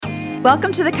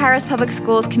Welcome to the Kairos Public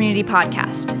Schools Community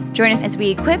Podcast. Join us as we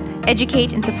equip,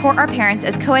 educate, and support our parents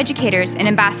as co-educators and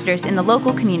ambassadors in the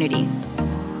local community.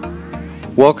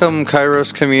 Welcome,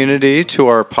 Kairos community, to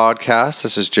our podcast.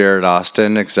 This is Jared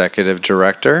Austin, Executive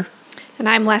Director. And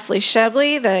I'm Leslie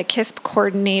Shebley, the KISP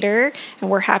Coordinator,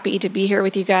 and we're happy to be here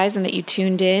with you guys and that you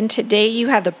tuned in. Today you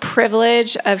have the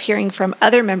privilege of hearing from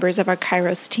other members of our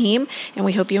Kairos team, and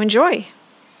we hope you enjoy.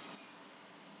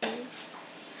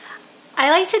 I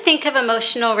like to think of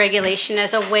emotional regulation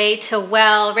as a way to,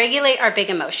 regulate our big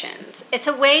emotions. It's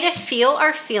a way to feel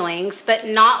our feelings, but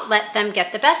not let them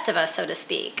get the best of us, so to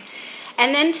speak.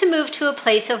 And then to move to a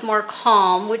place of more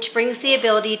calm, which brings the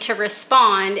ability to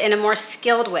respond in a more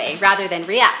skilled way rather than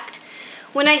react.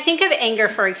 When I think of anger,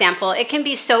 for example, it can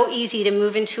be so easy to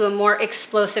move into a more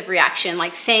explosive reaction,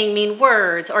 like saying mean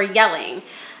words or yelling.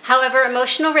 However,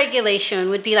 emotional regulation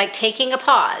would be like taking a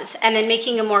pause and then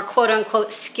making a more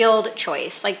quote-unquote skilled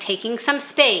choice, like taking some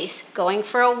space, going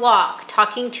for a walk,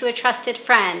 talking to a trusted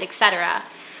friend, etc.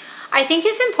 I think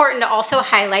it's important to also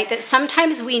highlight that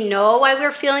sometimes we know why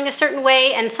we're feeling a certain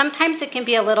way, and sometimes it can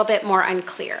be a little bit more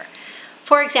unclear.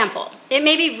 For example, it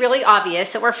may be really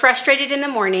obvious that we're frustrated in the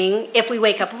morning if we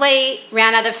wake up late,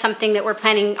 ran out of something that we're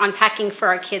planning on packing for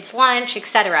our kids' lunch,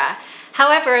 etc.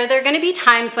 However, there are going to be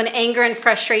times when anger and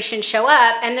frustration show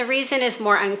up, and the reason is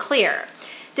more unclear.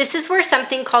 This is where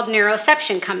something called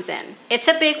neuroception comes in. It's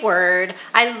a big word.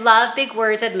 I love big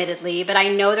words, admittedly, but I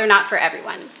know they're not for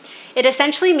everyone. It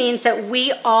essentially means that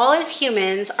we all as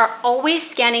humans are always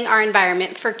scanning our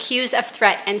environment for cues of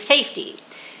threat and safety.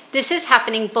 This is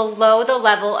happening below the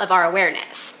level of our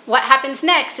awareness. What happens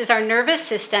next is our nervous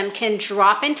system can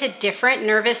drop into different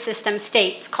nervous system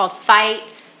states called fight,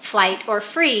 flight, or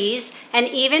freeze, and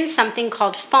even something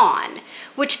called fawn,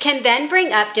 which can then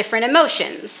bring up different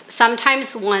emotions,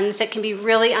 sometimes ones that can be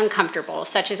really uncomfortable,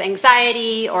 such as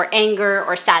anxiety or anger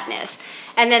or sadness.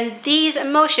 And then these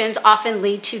emotions often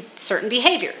lead to certain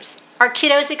behaviors. Our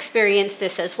kiddos experience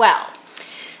this as well.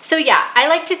 So I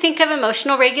like to think of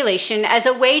emotional regulation as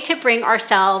a way to bring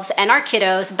ourselves and our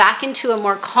kiddos back into a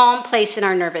more calm place in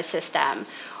our nervous system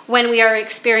when we are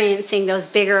experiencing those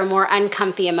bigger, more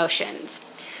uncomfy emotions.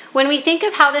 When we think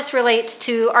of how this relates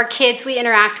to our kids we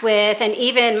interact with and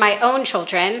even my own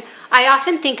children, I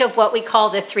often think of what we call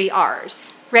the 3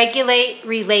 R's: regulate,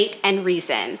 relate, and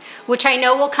reason, which I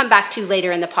know we'll come back to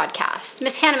later in the podcast.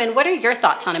 Ms. Hanneman, what are your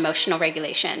thoughts on emotional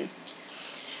regulation?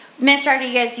 Ms.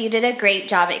 Rodriguez, you did a great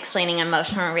job explaining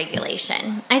emotional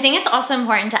regulation. I think it's also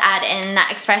important to add in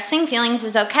that expressing feelings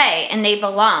is okay and they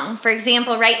belong. For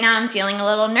example, right now I'm feeling a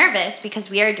little nervous because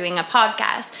we are doing a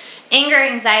podcast. Anger,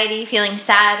 anxiety, feeling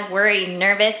sad, worried,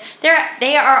 nervous,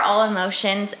 they are all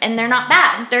emotions and they're not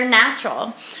bad. They're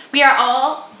natural. We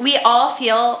all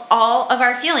feel all of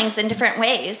our feelings in different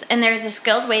ways, and there's a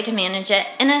skilled way to manage it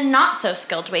and a not so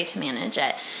skilled way to manage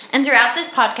it. And throughout this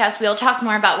podcast, we'll talk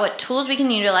more about what tools we can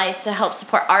utilize to help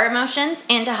support our emotions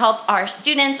and to help our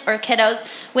students or kiddos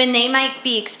when they might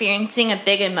be experiencing a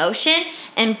big emotion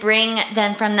and bring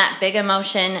them from that big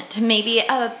emotion to maybe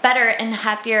a better and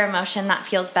happier emotion that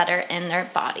feels better in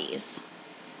their bodies.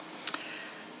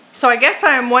 So I guess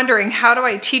I'm wondering, how do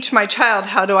I teach my child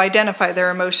how to identify their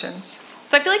emotions?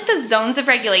 So I feel like the zones of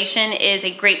regulation is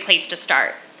a great place to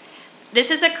start. This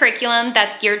is a curriculum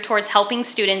that's geared towards helping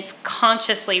students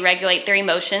consciously regulate their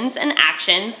emotions and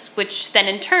actions, which then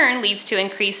in turn leads to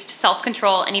increased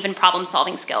self-control and even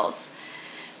problem-solving skills.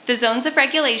 The zones of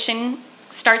regulation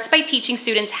starts by teaching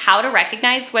students how to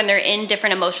recognize when they're in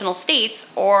different emotional states,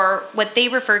 or what they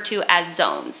refer to as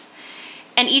zones.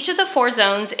 And each of the 4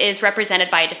 zones is represented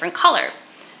by a different color.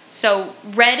 So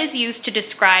red is used to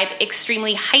describe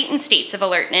extremely heightened states of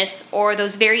alertness or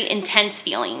those very intense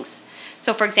feelings.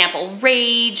 So for example,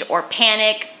 rage or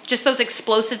panic, just those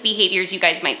explosive behaviors you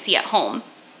guys might see at home.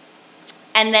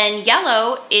 And then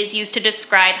yellow is used to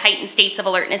describe heightened states of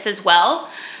alertness as well.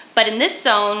 But in this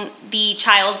zone, the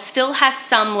child still has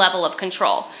some level of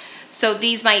control. So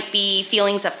these might be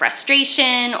feelings of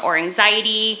frustration or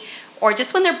anxiety, or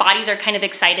just when their bodies are kind of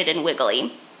excited and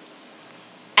wiggly.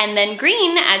 And then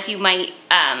green, as you might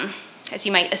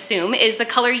assume, is the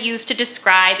color used to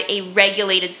describe a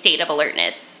regulated state of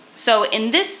alertness. So in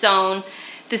this zone,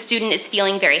 the student is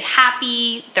feeling very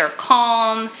happy, they're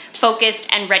calm, focused,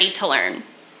 and ready to learn.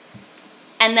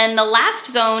 And then the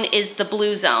last zone is the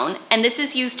blue zone, and this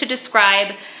is used to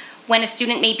describe when a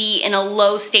student may be in a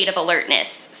low state of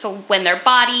alertness. So when their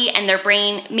body and their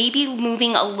brain may be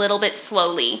moving a little bit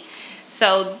slowly.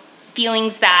 So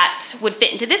feelings that would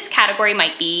fit into this category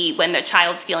might be when the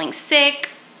child's feeling sick,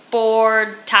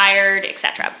 bored, tired,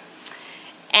 etc.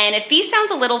 And if these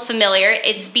sounds a little familiar,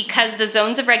 it's because the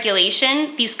zones of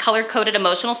regulation, these color-coded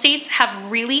emotional states, have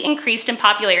really increased in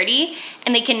popularity,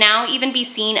 and they can now even be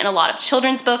seen in a lot of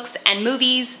children's books and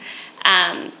movies.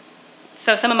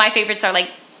 So some of my favorites are like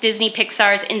Disney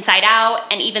Pixar's Inside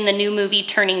Out, and even the new movie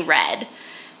Turning Red.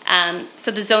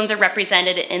 So the zones are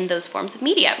represented in those forms of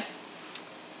media.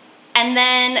 And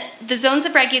then the zones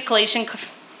of regulation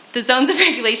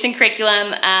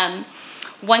curriculum,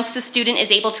 once the student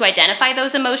is able to identify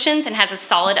those emotions and has a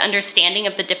solid understanding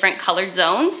of the different colored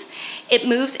zones, it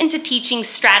moves into teaching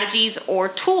strategies or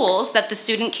tools that the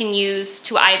student can use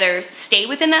to either stay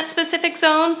within that specific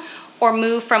zone or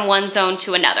move from one zone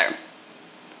to another.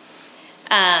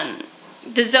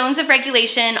 The zones of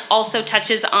regulation also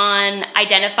touches on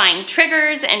identifying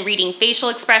triggers and reading facial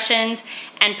expressions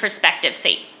and perspective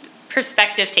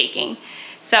taking.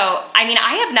 So,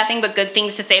 I have nothing but good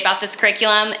things to say about this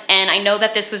curriculum, and I know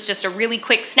that this was just a really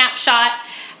quick snapshot.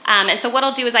 And so what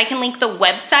I'll do is I can link the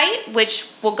website, which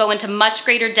will go into much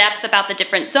greater depth about the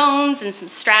different zones and some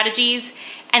strategies.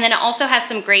 And then it also has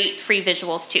some great free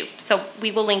visuals too. So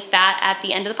we will link that at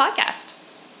the end of the podcast.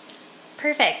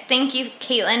 Perfect. Thank you,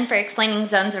 Caitlin, for explaining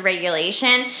zones of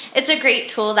regulation. It's a great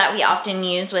tool that we often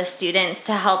use with students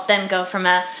to help them go from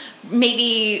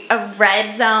maybe a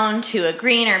red zone to a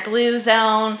green or blue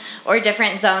zone, or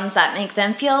different zones that make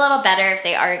them feel a little better if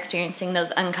they are experiencing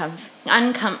those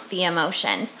uncomfy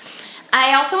emotions.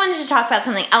 I also wanted to talk about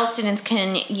something else students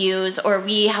can use, or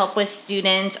we help with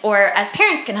students, or as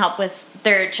parents can help with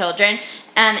their children,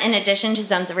 in addition to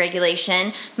zones of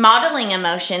regulation. Modeling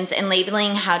emotions and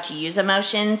labeling how to use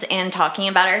emotions and talking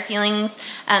about our feelings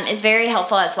is very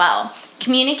helpful as well.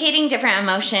 Communicating different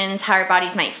emotions, how our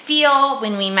bodies might feel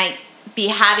when we might be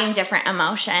having different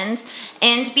emotions,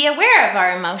 and be aware of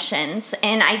our emotions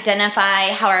and identify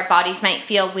how our bodies might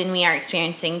feel when we are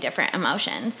experiencing different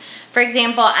emotions. For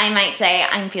example, I might say,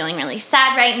 I'm feeling really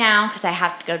sad right now because I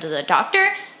have to go to the doctor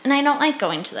and I don't like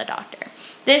going to the doctor.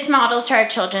 This models to our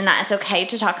children that it's okay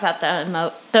to talk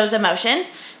about those emotions,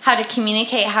 how to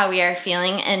communicate how we are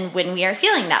feeling and when we are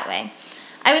feeling that way.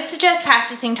 I would suggest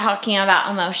practicing talking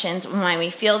about emotions and why we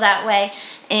feel that way,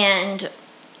 and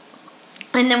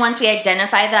then once we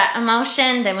identify that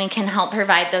emotion, then we can help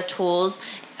provide the tools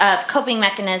of coping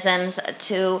mechanisms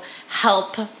to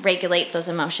help regulate those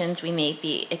emotions we may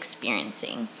be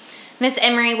experiencing. Ms.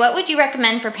 Emery, what would you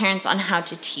recommend for parents on how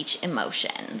to teach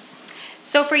emotions?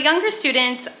 So for younger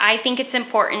students, I think it's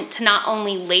important to not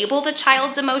only label the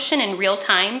child's emotion in real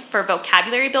time for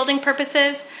vocabulary building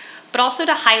purposes, but also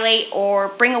to highlight or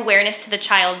bring awareness to the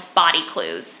child's body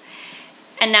clues.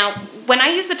 And now, when I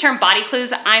use the term body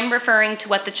clues, I'm referring to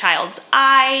what the child's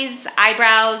eyes,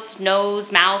 eyebrows,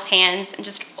 nose, mouth, hands, and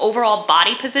just overall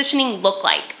body positioning look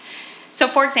like. So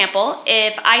for example,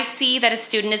 if I see that a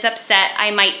student is upset, I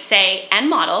might say, and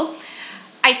model,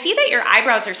 I see that your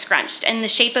eyebrows are scrunched in the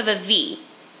shape of a V.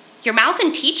 Your mouth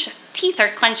and teeth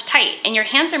are clenched tight, and your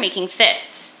hands are making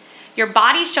fists. Your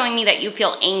body's showing me that you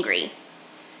feel angry.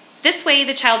 This way,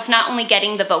 the child's not only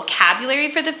getting the vocabulary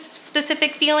for the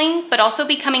specific feeling, but also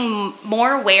becoming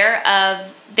more aware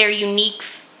of their unique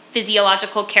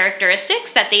physiological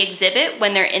characteristics that they exhibit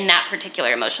when they're in that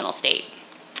particular emotional state.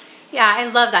 Yeah, I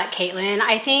love that, Caitlin.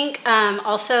 I think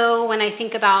also when I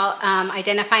think about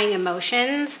identifying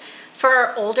emotions, for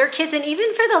our older kids and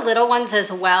even for the little ones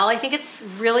as well, I think it's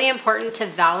really important to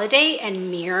validate and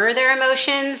mirror their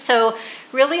emotions. So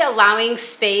really allowing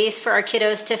space for our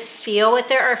kiddos to feel what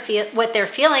they're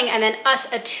feeling, and then us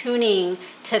attuning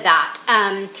to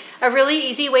that. A really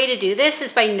easy way to do this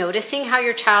is by noticing how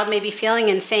your child may be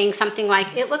feeling and saying something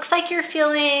like, it looks like you're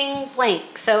feeling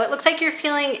blank. So it looks like you're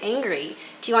feeling angry.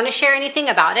 Do you want to share anything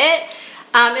about it?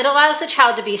 It allows the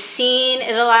child to be seen.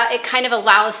 It kind of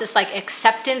allows this like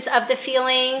acceptance of the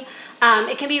feeling.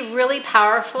 It can be really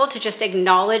powerful to just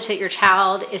acknowledge that your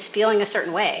child is feeling a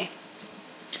certain way.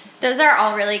 Those are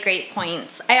all really great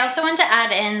points. I also want to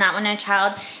add in that when a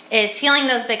child is feeling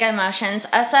those big emotions,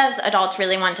 us as adults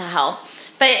really want to help.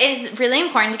 But it is really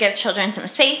important to give children some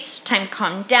space, time to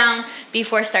calm down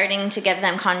before starting to give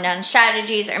them calm down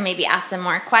strategies or maybe ask them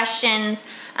more questions.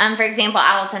 For example,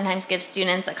 I will sometimes give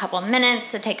students a couple minutes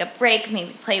to take a break,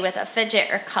 maybe play with a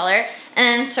fidget or color, and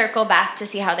then circle back to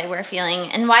see how they were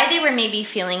feeling and why they were maybe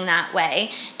feeling that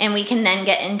way. And we can then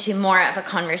get into more of a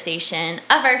conversation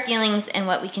of our feelings and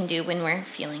what we can do when we're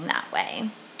feeling that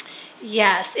way.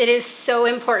 Yes, it is so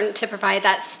important to provide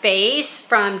that space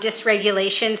from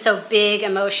dysregulation, so big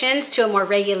emotions, to a more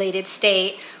regulated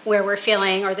state where we're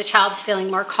feeling, or the child's feeling,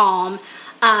 more calm.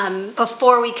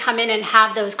 Before we come in and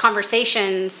have those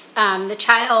conversations, the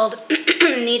child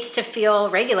needs to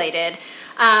feel regulated.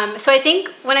 So I think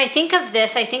when I think of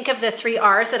this, I think of the 3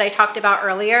 R's that I talked about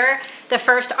earlier. The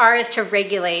first R is to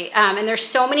regulate. And there's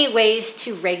so many ways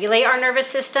to regulate our nervous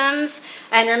systems.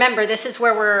 And remember, this is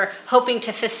where we're hoping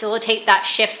to facilitate that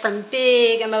shift from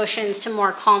big emotions to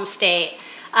more calm state.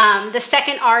 The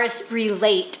second R is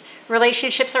relate.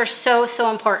 Relationships are so,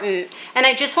 so important. And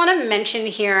I just want to mention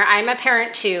here, I'm a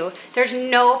parent too. There's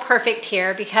no perfect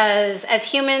here because as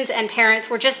humans and parents,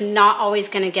 we're just not always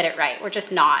going to get it right. We're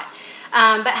just not.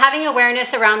 But having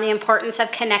awareness around the importance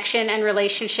of connection and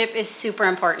relationship is super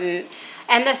important.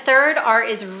 And the third R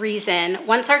is reason.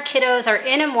 Once our kiddos are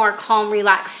in a more calm,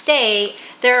 relaxed state,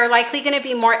 they're likely going to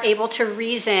be more able to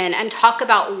reason and talk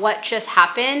about what just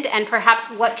happened and perhaps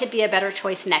what could be a better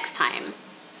choice next time.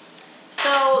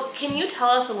 So, can you tell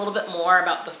us a little bit more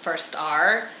about the first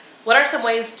R? What are some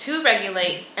ways to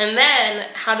regulate? And then,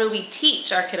 how do we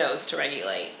teach our kiddos to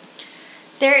regulate?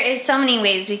 There is so many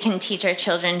ways we can teach our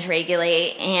children to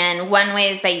regulate, and one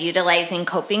way is by utilizing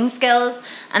coping skills.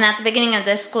 At the beginning of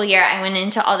this school year, I went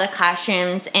into all the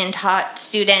classrooms and taught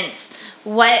students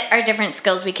what are different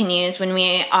skills we can use when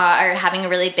we are having a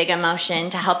really big emotion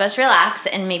to help us relax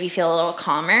and maybe feel a little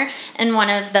calmer. And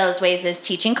one of those ways is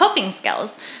teaching coping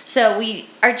skills. So we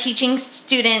are teaching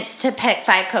students to pick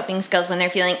 5 coping skills when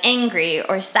they're feeling angry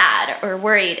or sad or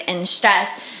worried and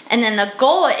stressed. And then the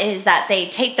goal is that they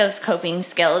take those coping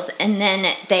skills and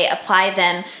then they apply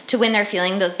them to when they're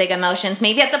feeling those big emotions,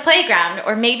 maybe at the playground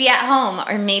or maybe at home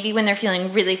or maybe when they're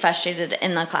feeling really frustrated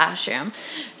in the classroom.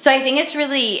 So I think it's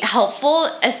really helpful,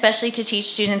 especially to teach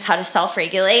students how to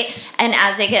self-regulate and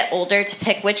as they get older to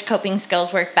pick which coping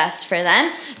skills work best for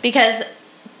them, because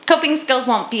coping skills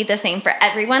won't be the same for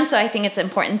everyone. So I think it's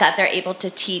important that they're able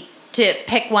to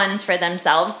pick ones for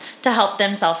themselves to help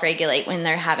them self-regulate when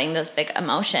they're having those big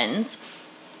emotions.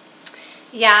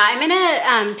 Yeah, I'm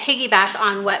going to piggyback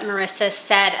on what Marissa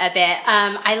said a bit.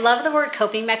 I love the word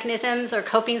coping mechanisms or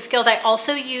coping skills. I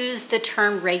also use the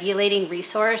term regulating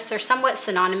resource. They're somewhat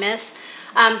synonymous.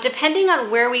 Depending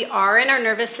on where we are in our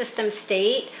nervous system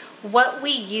state, what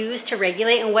we use to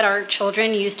regulate and what our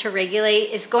children use to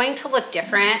regulate is going to look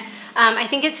different. I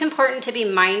think it's important to be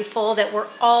mindful that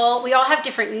we all have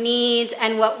different needs,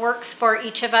 and what works for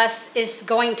each of us is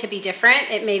going to be different.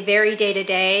 It may vary day to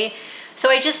day. So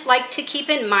I just like to keep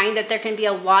in mind that there can be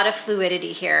a lot of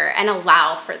fluidity here and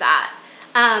allow for that.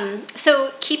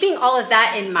 So keeping all of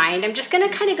that in mind, I'm just going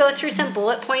to kind of go through some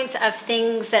bullet points of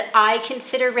things that I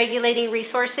consider regulating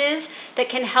resources that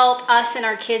can help us and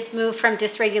our kids move from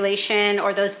dysregulation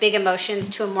or those big emotions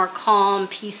to a more calm,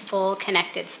 peaceful,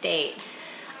 connected state.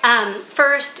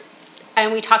 First,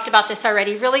 and we talked about this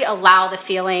already, really allow the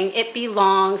feeling. It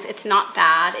belongs. It's not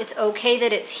bad. It's okay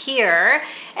that it's here.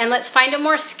 And let's find a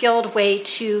more skilled way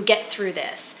to get through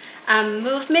this.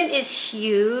 Movement is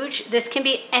huge. This can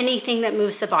be anything that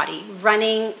moves the body.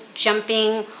 Running,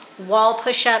 jumping, wall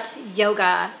push-ups,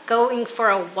 yoga, going for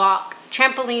a walk.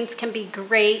 Trampolines can be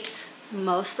great,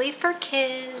 mostly for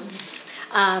kids.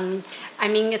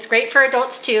 It's great for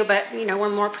adults too, but we're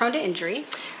more prone to injury.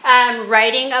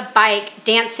 Riding a bike,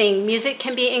 dancing, music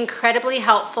can be incredibly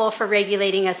helpful for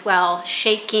regulating as well.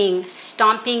 Shaking,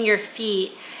 stomping your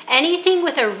feet, anything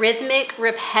with a rhythmic,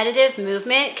 repetitive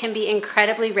movement can be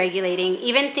incredibly regulating.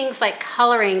 Even things like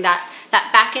coloring, that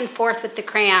back and forth with the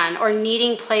crayon, or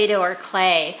kneading Play-Doh or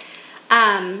clay.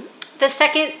 The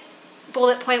second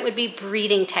bullet point would be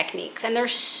breathing techniques. And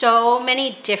there's so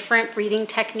many different breathing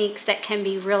techniques that can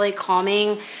be really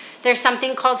calming. There's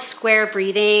something called square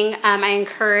breathing. I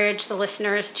encourage the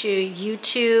listeners to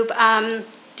YouTube,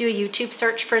 do a YouTube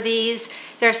search for these.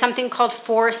 There's something called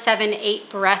 4-7-8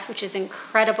 breath, which is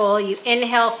incredible. You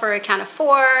inhale for a count of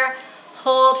 4,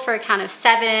 hold for a count of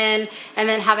 7, and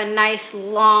then have a nice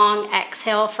long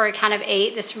exhale for a count of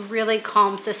 8. This really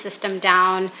calms the system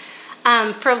down.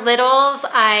 For littles,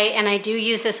 I do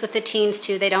use this with the teens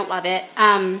too. They don't love it.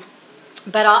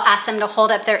 But I'll ask them to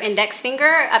hold up their index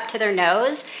finger up to their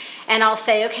nose, and I'll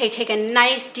say, okay, take a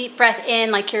nice deep breath in,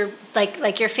 like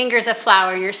your finger's a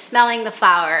flower, and you're smelling the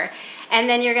flower. And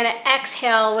then you're going to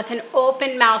exhale with an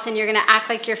open mouth, and you're going to act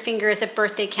like your finger is a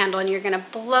birthday candle, and you're going to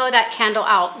blow that candle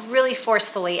out really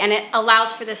forcefully. And it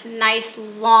allows for this nice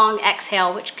long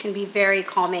exhale, which can be very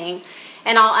calming.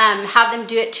 And I'll have them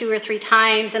do it 2 or 3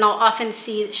 times, and I'll often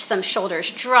see some shoulders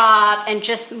drop and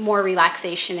just more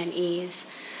relaxation and ease.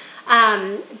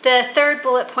 The third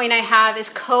bullet point I have is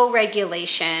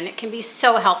co-regulation. It can be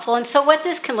so helpful. And so what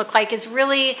this can look like is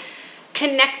really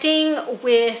connecting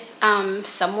with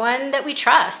someone that we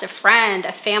trust, a friend,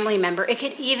 a family member. It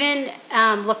could even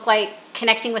look like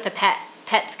connecting with a pet.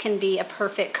 Pets can be a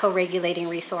perfect co-regulating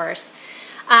resource.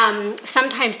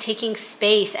 Sometimes taking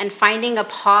space and finding a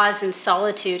pause in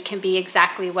solitude can be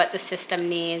exactly what the system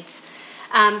needs.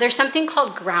 There's something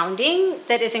called grounding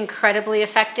that is incredibly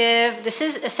effective. This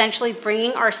is essentially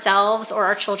bringing ourselves or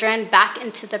our children back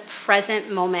into the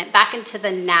present moment, back into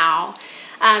the now.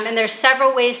 And there's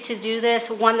several ways to do this.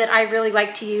 One that I really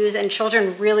like to use and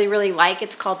children really, really like,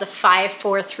 it's called the 5,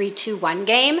 4, 3, 2, 1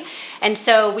 game. And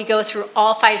so we go through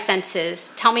all 5 senses.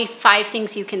 Tell me 5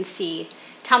 things you can see.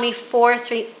 Tell me 4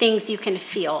 things you can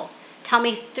feel. Tell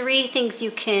me 3 things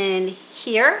you can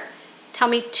hear. Tell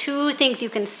me 2 things you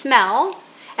can smell.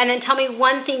 And then tell me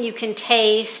 1 thing you can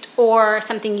taste or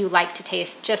something you like to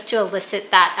taste, just to elicit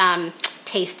that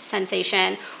taste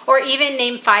sensation. Or even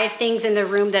name 5 things in the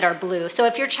room that are blue. So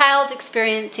if your child's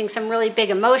experiencing some really big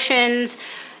emotions,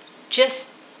 just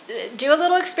do a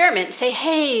little experiment. Say,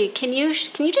 hey, can you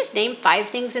just name 5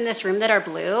 things in this room that are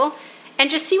blue? And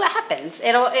just see what happens.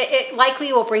 It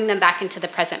likely will bring them back into the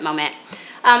present moment.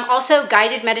 Also,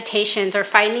 guided meditations or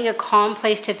finding a calm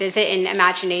place to visit in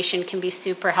imagination can be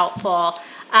super helpful.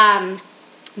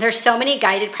 There's so many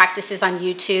guided practices on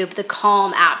YouTube, the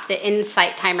Calm app, the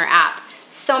Insight Timer app,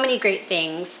 so many great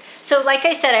things. So like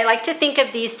I said, I like to think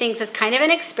of these things as kind of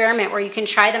an experiment where you can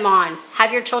try them on,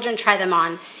 have your children try them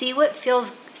on, see what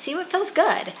feels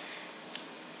good.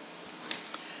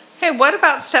 Hey, what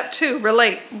about step 2,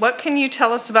 relate? What can you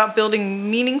tell us about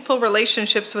building meaningful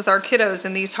relationships with our kiddos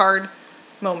in these hard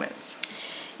moments?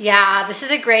 Yeah, this is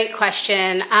a great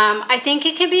question. I think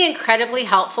it can be incredibly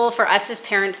helpful for us as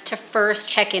parents to first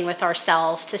check in with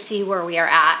ourselves to see where we are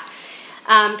at.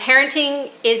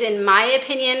 Parenting is, in my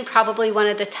opinion, probably one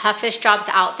of the toughest jobs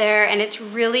out there, and it's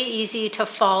really easy to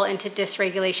fall into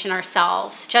dysregulation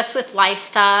ourselves, just with life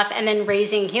stuff and then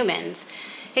raising humans.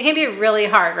 It can be really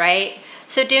hard, right?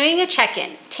 So doing a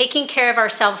check-in, taking care of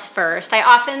ourselves first. I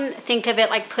often think of it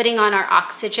like putting on our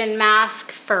oxygen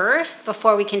mask first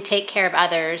before we can take care of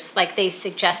others, like they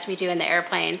suggest we do in the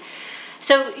airplane.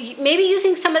 So maybe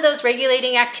using some of those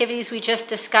regulating activities we just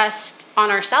discussed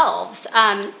on ourselves.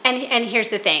 And here's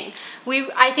the thing.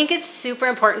 I think it's super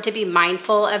important to be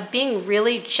mindful of being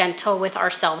really gentle with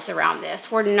ourselves around this.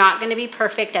 We're not going to be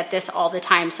perfect at this all the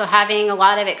time. So having a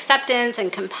lot of acceptance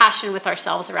and compassion with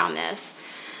ourselves around this.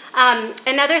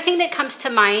 Another thing that comes to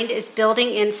mind is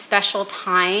building in special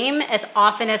time as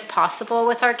often as possible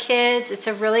with our kids. It's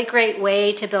a really great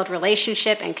way to build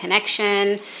relationship and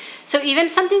connection. So even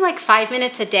something like 5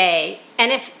 minutes a day,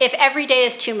 and if every day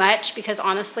is too much, because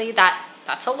honestly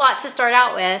that's a lot to start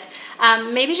out with,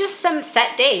 maybe just some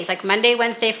set days like Monday,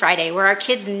 Wednesday, Friday, where our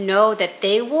kids know that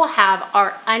they will have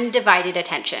our undivided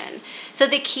attention. So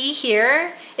the key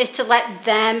here is to let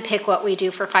them pick what we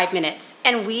do for 5 minutes.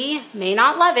 And we may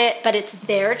not love it, but it's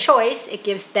their choice. It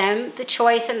gives them the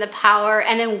choice and the power,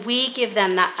 and then we give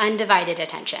them that undivided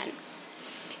attention.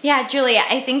 Yeah, Julia,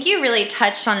 I think you really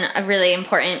touched on a really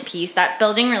important piece, that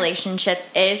building relationships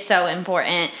is so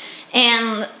important.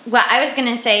 And what I was going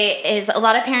to say is a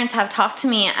lot of parents have talked to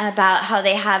me about how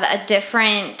they have a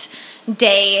different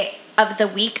day of the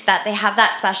week that they have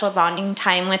that special bonding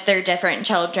time with their different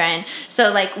children.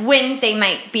 So like Wednesday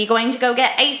might be going to go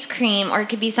get ice cream, or it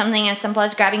could be something as simple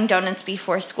as grabbing donuts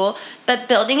before school, but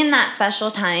building in that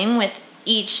special time with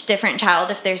each different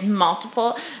child, if there's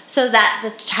multiple, so that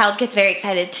the child gets very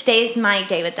excited. Today's my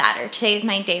day with dad, or today's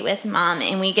my day with mom,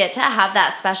 and we get to have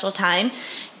that special time.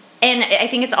 And I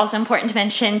think it's also important to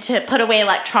mention to put away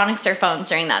electronics or phones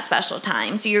during that special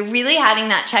time. So you're really having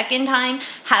that check-in time,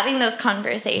 having those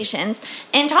conversations,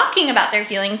 and talking about their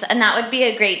feelings. And that would be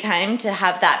a great time to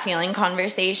have that feeling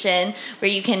conversation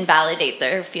where you can validate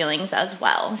their feelings as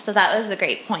well. So that was a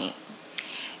great point.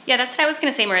 Yeah, that's what I was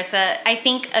going to say, Marissa. I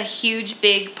think a huge,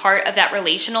 big part of that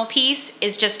relational piece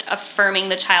is just affirming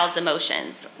the child's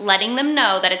emotions, letting them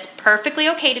know that it's perfectly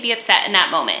okay to be upset in that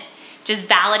moment, just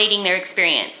validating their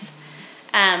experience.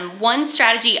 One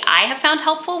strategy I have found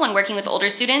helpful when working with older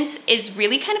students is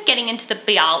really kind of getting into the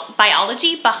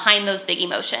biology behind those big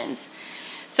emotions.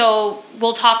 So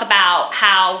we'll talk about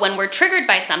how when we're triggered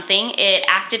by something, it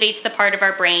activates the part of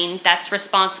our brain that's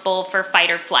responsible for fight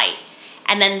or flight.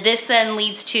 And then this then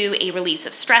leads to a release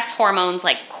of stress hormones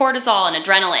like cortisol and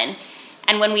adrenaline.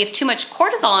 And when we have too much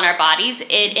cortisol in our bodies,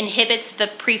 it inhibits the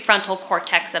prefrontal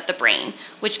cortex of the brain,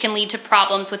 which can lead to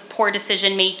problems with poor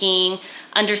decision making,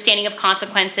 understanding of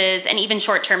consequences, and even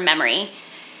short-term memory.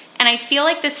 And I feel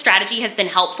like this strategy has been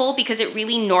helpful because it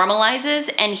really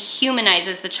normalizes and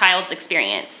humanizes the child's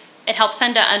experience. It helps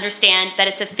them to understand that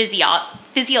it's a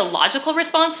physiological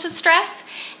response to stress,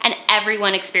 and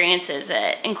everyone experiences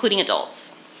it, including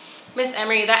adults. Miss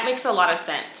Emery, that makes a lot of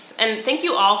sense. And thank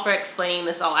you all for explaining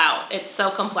this all out. It's so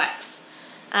complex.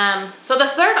 So the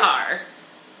third R,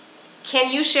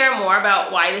 Can you share more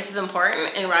about why this is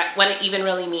important and what it even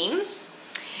really means?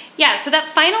 Yeah, so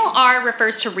that final R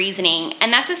refers to reasoning,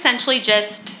 and that's essentially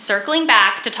just circling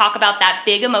back to talk about that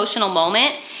big emotional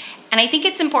moment. And I think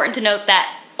it's important to note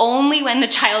that only when the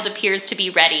child appears to be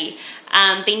ready.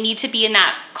 They need to be in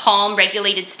that calm,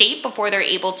 regulated state before they're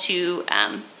able to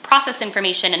process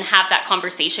information and have that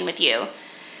conversation with you.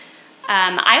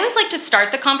 I always like to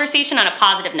start the conversation on a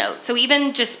positive note. So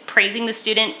even just praising the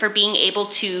student for being able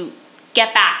to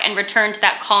get back and return to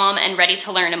that calm and ready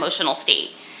to learn emotional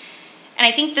state. And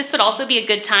I think this would also be a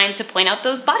good time to point out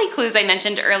those body clues I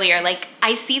mentioned earlier. Like,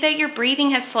 I see that your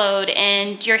breathing has slowed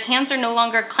and your hands are no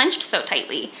longer clenched so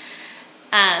tightly.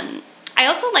 I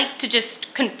also like to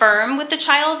just confirm with the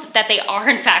child that they are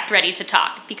in fact ready to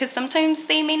talk, because sometimes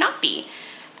they may not be.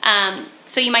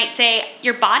 So you might say,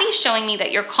 your body's showing me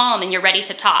that you're calm and you're ready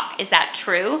to talk. Is that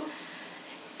true?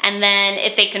 And then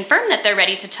if they confirm that they're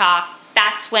ready to talk,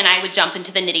 that's when I would jump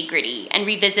into the nitty-gritty and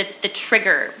revisit the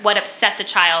trigger, what upset the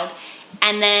child.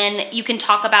 And then you can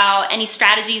talk about any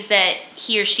strategies that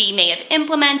he or she may have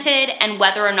implemented and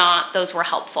whether or not those were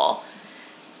helpful.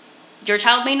 Your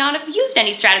child may not have used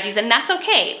any strategies, and that's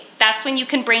okay. That's when you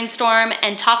can brainstorm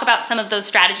and talk about some of those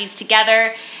strategies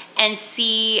together and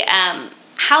see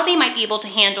how they might be able to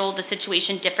handle the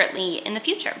situation differently in the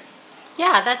future.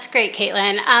 Yeah, that's great,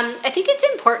 Caitlin. I think it's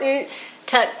important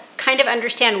to kind of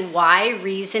understand why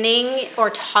reasoning or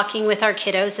talking with our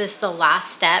kiddos is the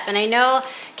last step. And I know,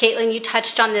 Caitlin, you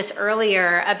touched on this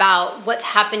earlier about what's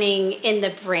happening in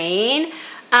the brain.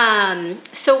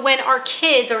 So when our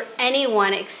kids or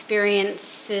anyone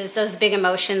experiences those big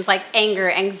emotions like anger,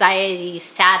 anxiety,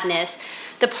 sadness,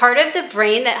 the part of the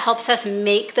brain that helps us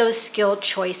make those skilled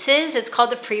choices, it's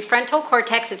called the prefrontal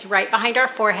cortex. It's right behind our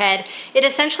forehead. It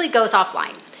essentially goes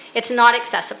offline. It's not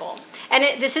accessible.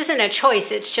 And this isn't a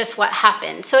choice, it's just what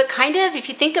happened. So it kind of, if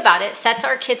you think about it, sets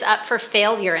our kids up for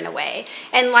failure in a way,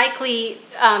 and likely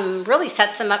really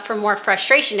sets them up for more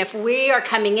frustration if we are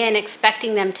coming in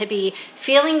expecting them to be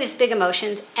feeling these big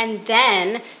emotions and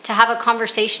then to have a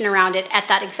conversation around it at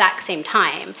that exact same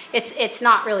time. It's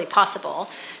not really possible.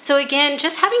 So again,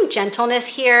 just having gentleness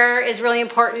here is really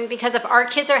important, because if our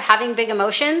kids are having big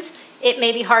emotions, it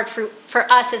may be hard for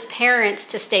us as parents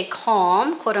to stay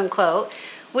calm, quote unquote,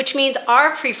 which means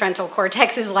our prefrontal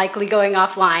cortex is likely going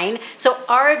offline. So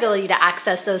our ability to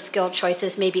access those skilled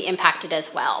choices may be impacted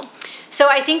as well. So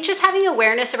I think just having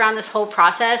awareness around this whole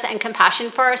process and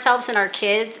compassion for ourselves and our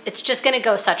kids, it's just going to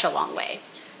go such a long way.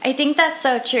 I think that's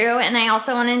so true. And I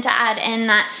also wanted to add in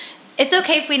that it's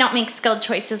okay if we don't make skilled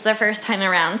choices the first time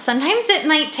around. Sometimes it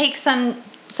might take some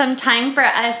time for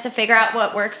us to figure out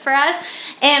what works for us,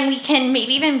 and we can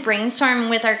maybe even brainstorm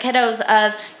with our kiddos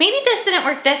of maybe this didn't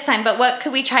work this time, but what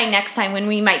could we try next time when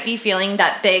we might be feeling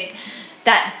that big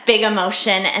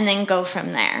emotion, and then go from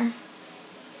there.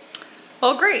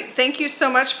 Well, great. Thank you so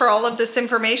much for all of this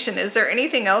information. Is there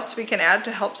anything else we can add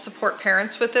to help support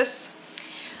parents with this?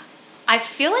 I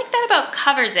feel like that about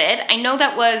covers it. I know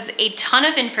that was a ton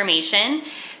of information.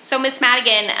 So Ms.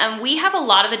 Madigan, we have a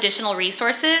lot of additional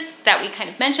resources that we kind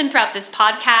of mentioned throughout this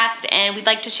podcast, and we'd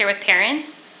like to share with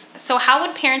parents. So how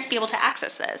would parents be able to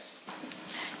access this?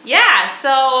 Yeah,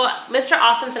 so Mr.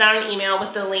 Austin sent out an email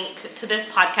with the link to this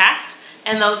podcast,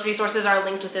 and those resources are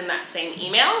linked within that same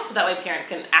email, so that way parents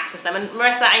can access them. And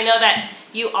Marissa, I know that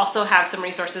you also have some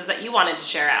resources that you wanted to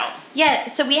share out. Yeah,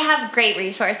 so we have great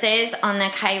resources on the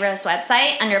Kairos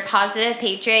website. Under Positive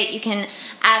Patriot, you can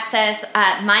access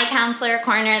My Counselor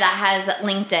Corner that has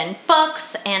LinkedIn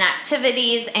books and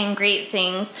activities and great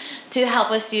things to help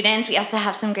with students. We also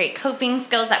have some great coping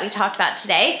skills that we talked about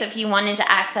today. So if you wanted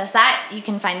to access that, you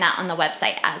can find that on the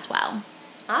website as well.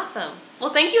 Awesome.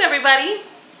 Well, thank you, everybody.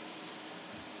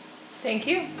 Thank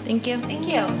you. Thank you. Thank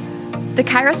you. The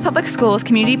Kairos Public Schools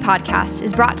Community Podcast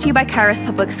is brought to you by Kairos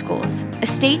Public Schools, a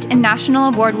state and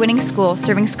national award-winning school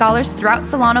serving scholars throughout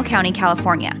Solano County,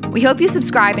 California. We hope you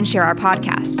subscribe and share our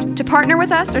podcast. To partner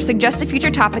with us or suggest a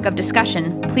future topic of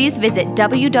discussion, please visit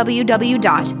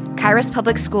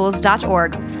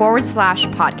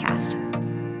www.kairospublicschools.org/podcast.